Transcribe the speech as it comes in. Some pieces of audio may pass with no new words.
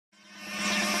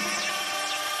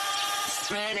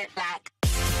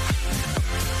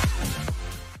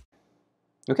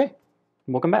Okay,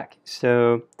 welcome back.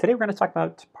 So today we're going to talk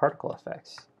about particle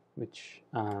effects, which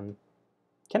can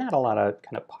add a lot of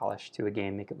kind of polish to a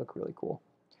game, make it look really cool.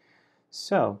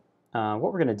 So what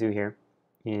we're going to do here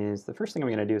is the first thing I'm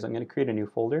going to do is I'm going to create a new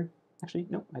folder. Actually,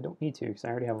 no, I don't need to because I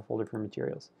already have a folder for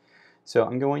materials. So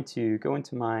I'm going to go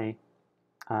into my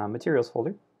materials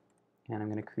folder and I'm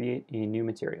going to create a new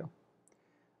material.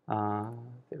 There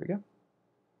we go.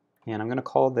 And I'm going to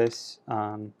call this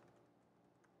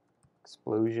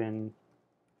explosion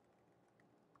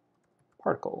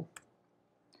particle.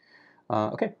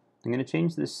 Okay, I'm going to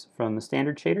change this from the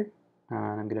standard shader,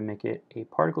 and I'm going to make it a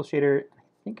particle shader.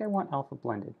 I think I want alpha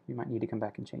blended. We might need to come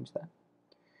back and change that.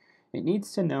 It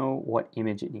needs to know what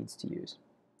image it needs to use.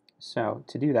 So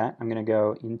to do that, I'm going to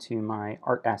go into my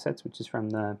art assets, which is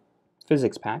from the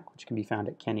physics pack, which can be found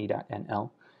at kenney.nl.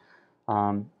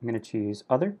 I'm going to choose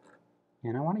other,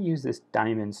 and I want to use this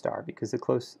diamond star because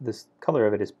this color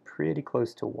of it is pretty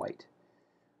close to white.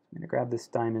 I'm going to grab this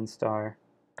diamond star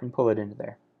and pull it into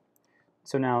there.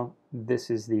 So now this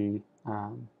is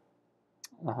why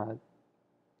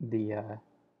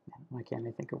can't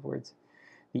I think of words?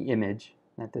 The image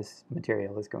that this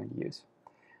material is going to use.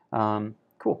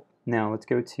 Cool. Now let's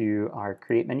go to our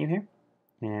create menu here,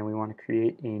 and we want to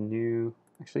create a new.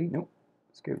 Actually, no.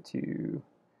 Let's go to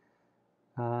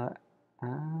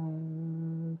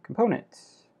component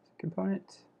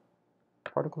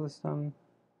particle system.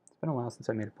 It's been a while since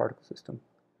I made a particle system.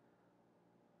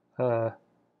 I'll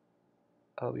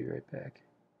be right back.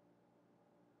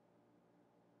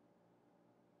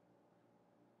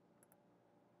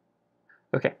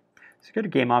 Okay, so go to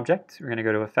game object. We're going to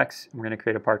go to effects, and we're going to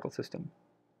create a particle system.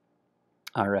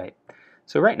 All right,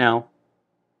 so right now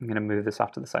I'm going to move this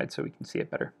off to the side so we can see it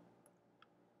better.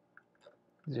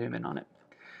 Zoom in on it.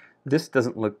 This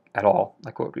doesn't look at all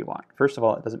like what we want. First of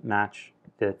all, it doesn't match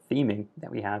the theming that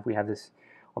we have. We have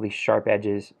all these sharp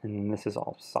edges, and this is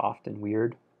all soft and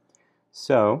weird.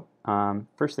 So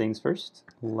first things first,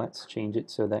 let's change it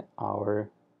so that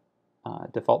our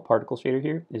default particle shader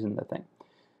here isn't the thing.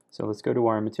 So let's go to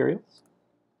our materials,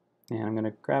 and I'm going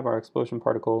to grab our explosion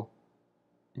particle,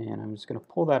 and I'm just going to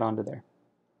pull that onto there.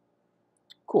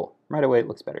 Cool. Right away it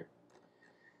looks better.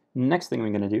 Next thing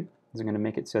I'm going to do is I'm going to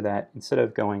make it so that instead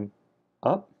of going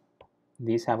up,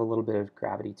 these have a little bit of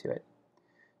gravity to it.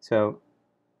 So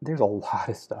there's a lot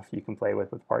of stuff you can play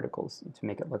with particles to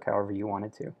make it look however you want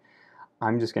it to.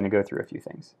 I'm just going to go through a few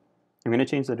things. I'm going to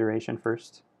change the duration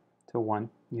first to 1.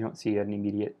 You don't see an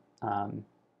immediate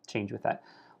change with that.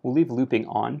 We'll leave looping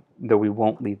on, though we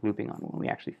won't leave looping on when we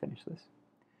actually finish this.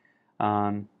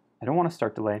 I don't want a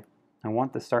start delay. I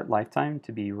want the start lifetime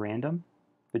to be random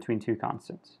between 2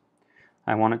 constants.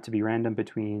 I want it to be random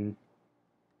between,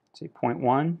 say,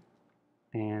 0.1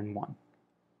 and 1.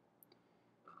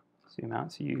 Zoom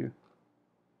out so you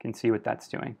can see what that's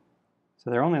doing. So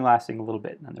they're only lasting a little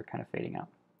bit, and then they're kind of fading out.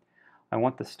 I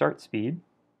want the start speed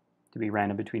to be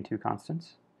random between 2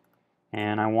 constants,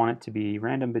 and I want it to be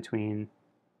random between,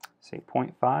 say,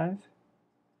 0.5.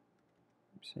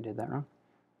 Oops, I did that wrong.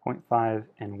 0.5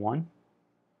 and 1.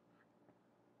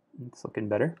 It's looking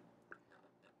better.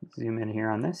 Zoom in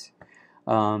here on this.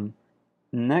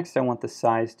 Next, I want the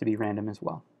size to be random as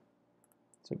well.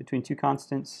 So between 2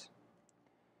 constants,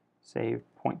 say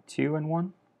 0.2 and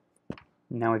 1.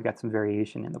 Now we've got some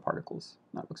variation in the particles.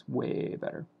 That looks way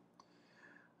better.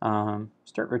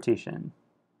 Start rotation,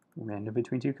 random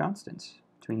between 2 constants,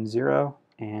 between 0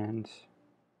 and,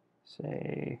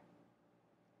 say,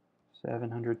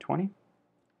 720.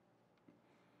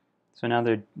 So now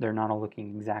they're not all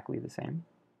looking exactly the same.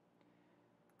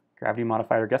 Gravity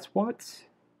modifier, guess what?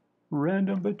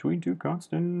 Random between 2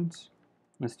 constants.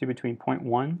 Let's do between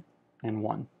 0.1 and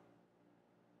 1.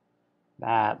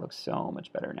 That looks so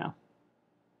much better now.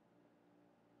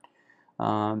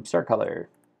 Start color.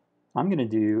 I'm going to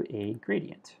do a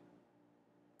gradient.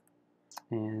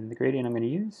 And the gradient I'm going to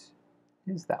use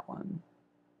is that one.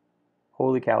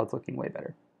 Holy cow, it's looking way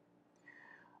better.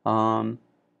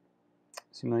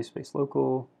 Simulate space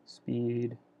local,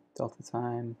 speed, delta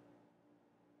time.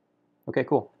 Okay,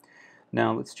 cool.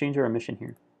 Now let's change our emission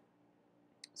here.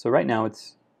 So right now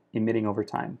it's emitting over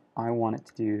time. I want it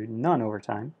to do none over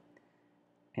time,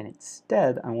 and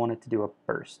instead I want it to do a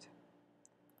burst.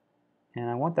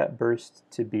 And I want that burst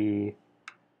to be,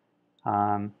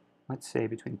 let's say,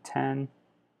 between 10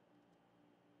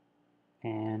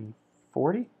 and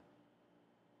 40.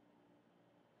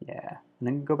 Yeah, and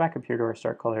then go back up here to our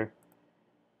start color,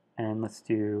 and let's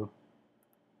do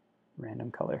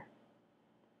random color.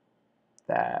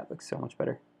 That looks so much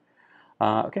better.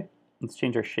 Okay, let's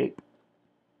change our shape.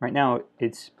 Right now,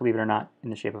 it's, believe it or not, in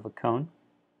the shape of a cone.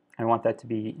 I want that to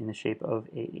be in the shape of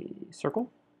a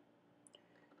circle.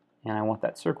 And I want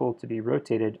that circle to be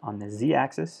rotated on the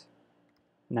z-axis,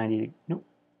 90, nope,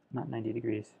 not 90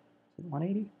 degrees. Is it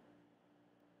 180?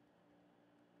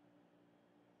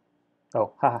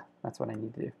 Oh, haha, that's what I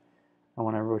need to do. I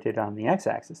want to rotate it on the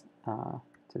x-axis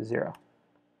to 0.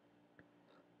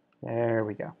 There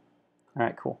we go. All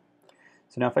right, cool.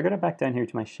 So now if I go back down here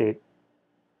to my shape,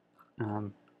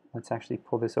 let's actually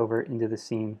pull this over into the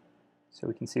scene so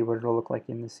we can see what it'll look like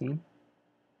in the scene.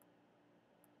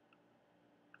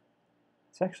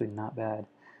 It's actually not bad.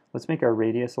 Let's make our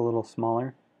radius a little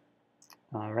smaller.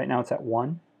 Right now it's at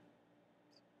 1.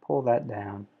 Pull that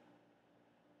down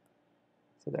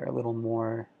so they're a little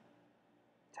more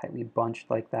tightly bunched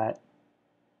like that.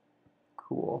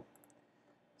 Cool.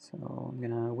 So I'm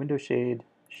going to window shade,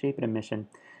 shape and emission.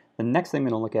 The next thing I'm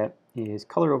going to look at is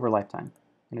color over lifetime.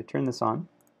 I'm going to turn this on,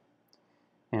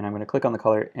 and I'm going to click on the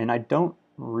color, and I don't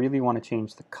really want to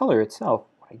change the color itself.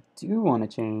 What I do want to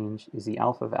change is the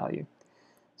alpha value.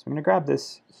 So I'm going to grab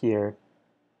this here.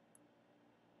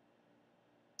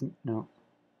 No.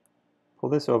 Pull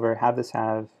this over, have this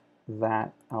have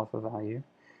that alpha value.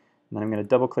 And then I'm going to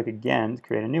double click again to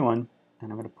create a new one,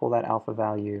 and I'm going to pull that alpha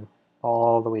value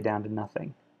all the way down to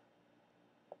nothing.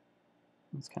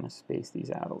 Let's kind of space these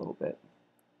out a little bit.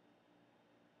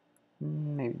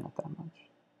 Maybe not that much.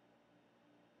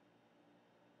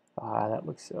 Ah, that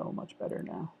looks so much better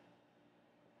now.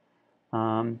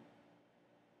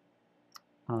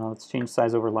 Let's change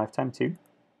size over lifetime too.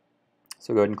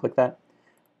 So go ahead and click that.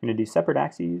 I'm going to do separate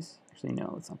axes. Actually,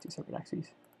 no, let's not do separate axes.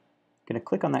 I'm going to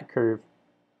click on that curve.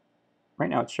 Right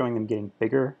now it's showing them getting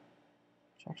bigger,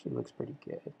 which actually looks pretty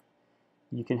good.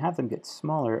 You can have them get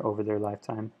smaller over their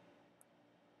lifetime.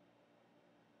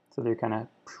 So they're kind of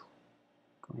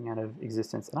going out of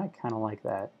existence, and I kind of like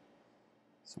that.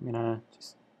 So I'm going to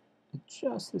just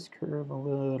adjust this curve a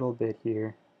little bit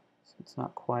here so it's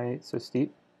not quite so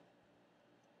steep.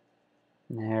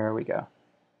 There we go.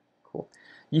 Cool.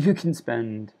 You can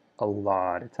spend a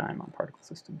lot of time on particle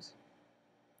systems.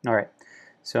 All right,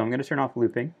 so I'm going to turn off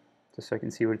looping just so I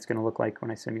can see what it's going to look like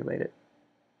when I simulate it.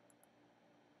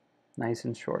 Nice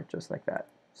and short, just like that.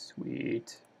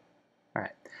 Sweet. All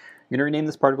right, I'm going to rename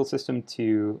this particle system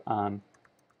to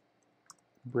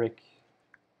brick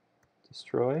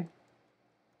destroy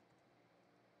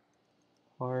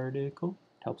particle.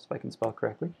 Helps if I can spell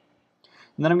correctly.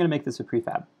 And then I'm going to make this a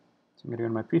prefab. So I'm going to go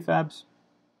to my prefabs,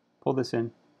 pull this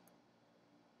in,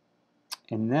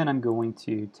 and then I'm going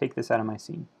to take this out of my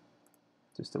scene.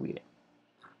 Just delete it.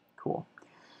 Cool.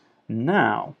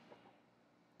 Now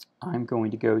I'm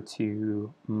going to go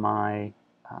to my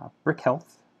brick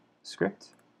health script.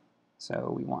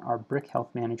 So we want our brick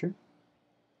health manager.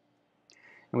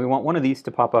 And we want one of these to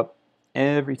pop up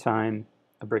every time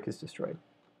a brick is destroyed.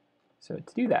 So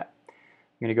to do that,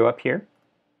 I'm going to go up here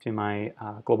to my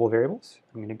global variables.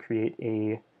 I'm going to create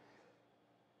a, I'm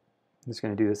just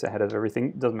going to do this ahead of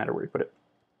everything. Doesn't matter where you put it.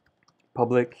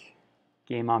 Public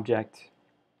game object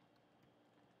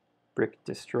brick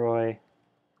destroy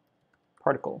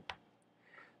particle.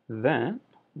 Then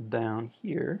down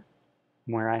here,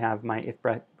 where I have my if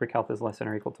brick health is less than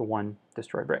or equal to 1,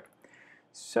 destroy brick.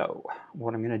 So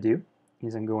what I'm going to do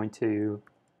is I'm going to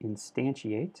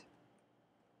instantiate.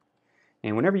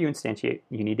 And whenever you instantiate,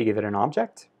 you need to give it an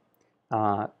object,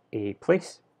 a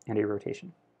place, and a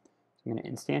rotation. So I'm going to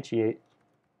instantiate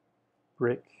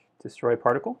brick destroy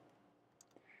particle,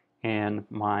 and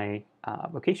my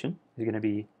location is going to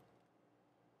be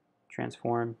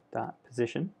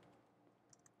transform.position,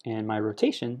 and my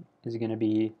rotation is going to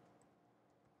be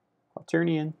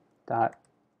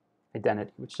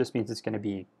quaternion.identity, which just means it's going to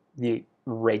be the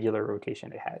regular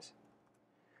rotation it has.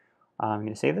 I'm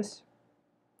going to save this.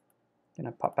 I'm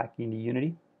going to pop back into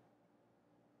Unity.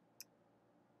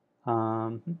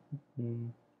 Find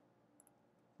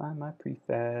my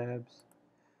prefabs,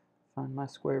 find my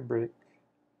square brick,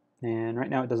 and right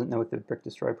now it doesn't know what the brick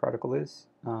destroy particle is.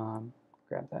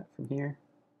 Grab that from here,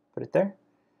 put it there,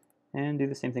 and do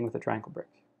the same thing with the triangle brick.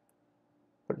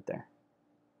 Put it there.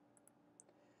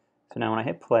 So now when I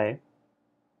hit play,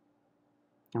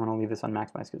 I want to leave this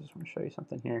unmaximized because I just want to show you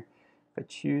something here. If I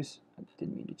choose, I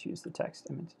didn't mean to choose the text,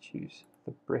 I meant to choose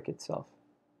the brick itself.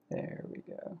 There we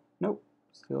go. Nope,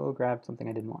 still grabbed something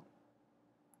I didn't want.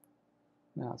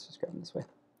 Now let's just grab them this way.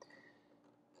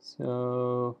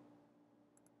 So,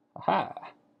 aha,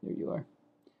 there you are.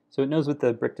 So it knows what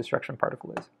the brick destruction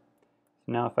particle is.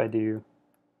 So now if I do,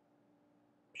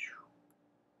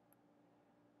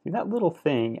 see, that little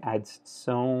thing adds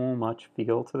so much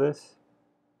feel to this.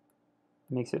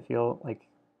 It makes it feel like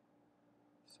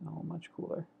So much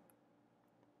cooler.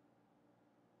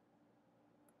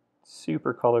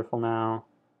 Super colorful now.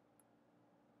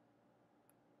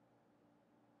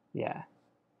 Yeah,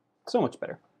 so much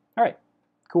better. All right,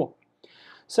 cool.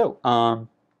 So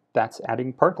that's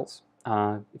adding particles.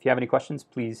 If you have any questions,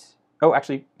 please. Oh,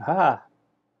 actually,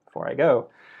 before I go,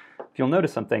 if you'll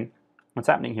notice something, what's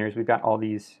happening here is we've got all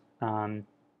these particle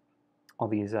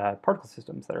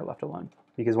systems that are left alone,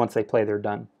 because once they play, they're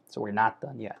done. So we're not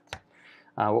done yet.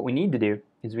 What we need to do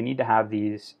is we need to have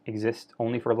these exist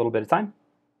only for a little bit of time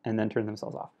and then turn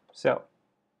themselves off. So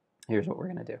here's what we're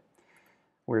going to do.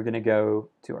 We're going to go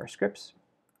to our scripts,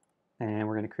 and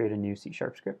we're going to create a new C#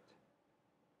 script.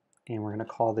 And we're going to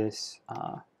call this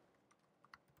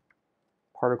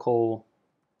particle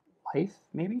life,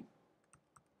 maybe,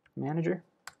 manager.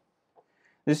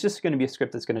 This is just going to be a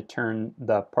script that's going to turn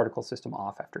the particle system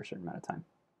off after a certain amount of time.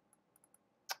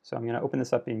 So I'm going to open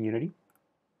this up in Unity.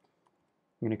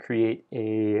 I'm going to create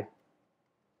a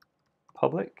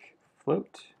public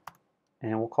float,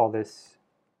 and we'll call this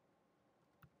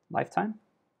lifetime.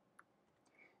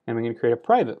 And we're going to create a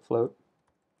private float.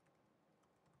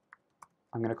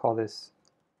 I'm going to call this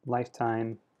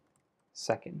lifetime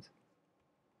seconds.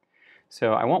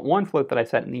 So I want one float that I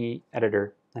set in the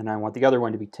editor, and I want the other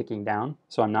one to be ticking down,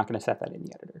 so I'm not going to set that in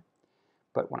the editor.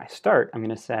 But when I start, I'm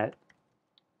going to set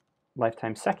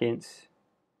lifetime seconds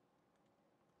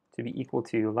to be equal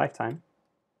to lifetime.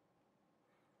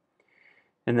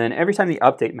 And then every time the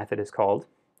update method is called,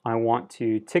 I want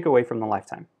to tick away from the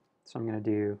lifetime. So I'm going to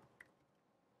do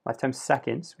lifetime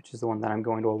seconds, which is the one that I'm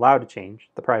going to allow to change,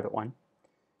 the private one,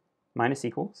 minus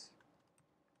equals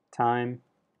time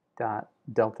dot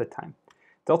delta time.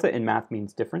 Delta in math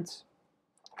means difference,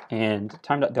 and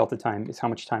time dot delta time is how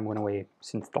much time went away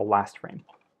since the last frame.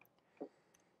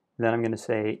 Then I'm going to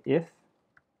say if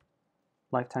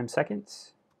lifetime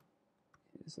seconds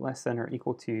is less than or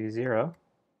equal to 0,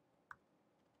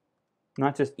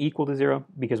 not just equal to 0,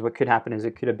 because what could happen is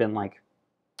it could have been like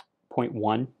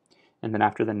 0.1, and then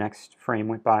after the next frame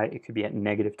went by, it could be at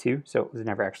 -2, so it was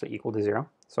never actually equal to 0.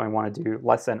 So I want to do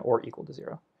less than or equal to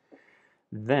 0.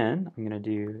 Then I'm going to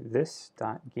do this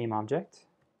dot game object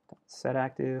dot set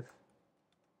active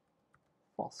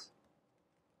false.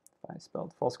 If I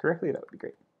spelled false correctly, that would be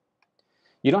great.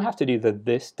 You don't have to do the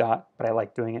this dot, but I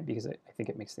like doing it because I think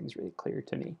it makes things really clear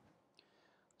to me.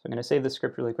 So I'm going to save this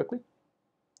script really quickly,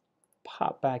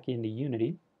 pop back into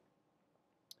Unity,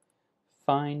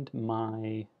 find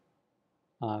my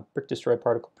brick destroy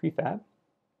particle prefab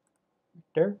right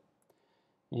there,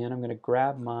 and I'm going to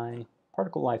grab my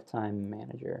particle lifetime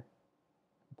manager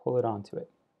and pull it onto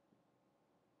it.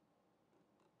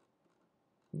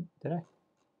 Did I?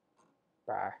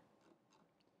 Bah.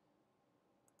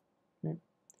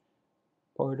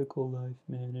 Particle life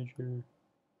manager.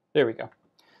 There we go.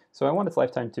 So I want its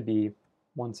lifetime to be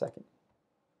 1 second.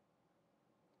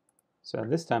 So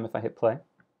this time if I hit play,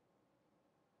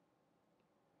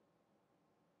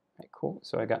 right, cool.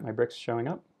 So I got my bricks showing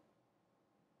up.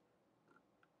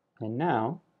 And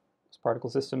now those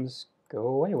particle systems go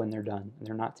away when they're done, and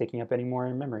they're not taking up any more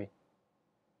in memory.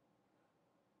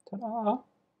 Ta-da!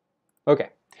 Okay,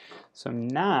 so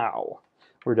now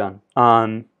we're done.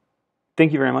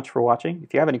 Thank you very much for watching.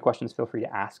 If you have any questions, feel free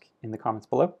to ask in the comments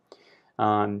below.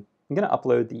 I'm going to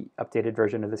upload the updated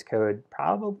version of this code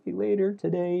probably later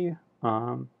today.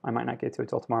 I might not get to it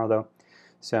till tomorrow though.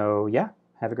 So yeah,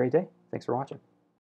 have a great day. Thanks for watching.